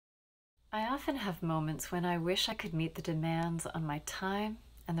I often have moments when I wish I could meet the demands on my time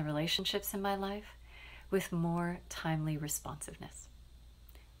and the relationships in my life with more timely responsiveness.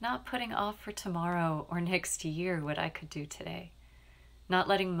 Not putting off for tomorrow or next year what I could do today. Not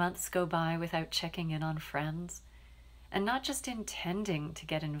letting months go by without checking in on friends. And not just intending to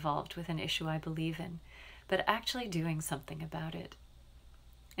get involved with an issue I believe in, but actually doing something about it.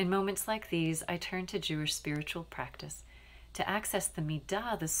 In moments like these, I turn to Jewish spiritual practice to access the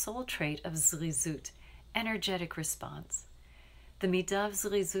midah, the soul trait of Zerizut, energetic response. The midah of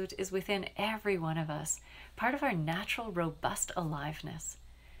Zerizut is within every one of us, part of our natural, robust aliveness.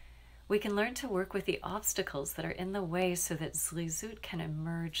 We can learn to work with the obstacles that are in the way so that Zerizut can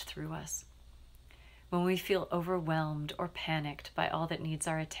emerge through us. When we feel overwhelmed or panicked by all that needs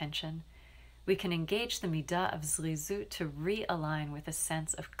our attention, we can engage the midah of Zerizut to realign with a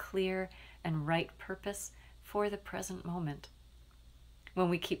sense of clear and right purpose for the present moment. When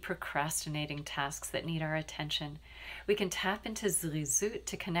we keep procrastinating tasks that need our attention, we can tap into Zerizut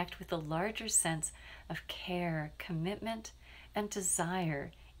to connect with a larger sense of care, commitment, and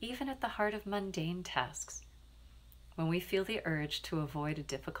desire, even at the heart of mundane tasks. When we feel the urge to avoid a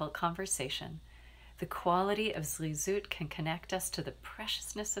difficult conversation, the quality of Zerizut can connect us to the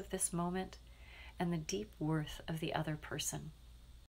preciousness of this moment and the deep worth of the other person.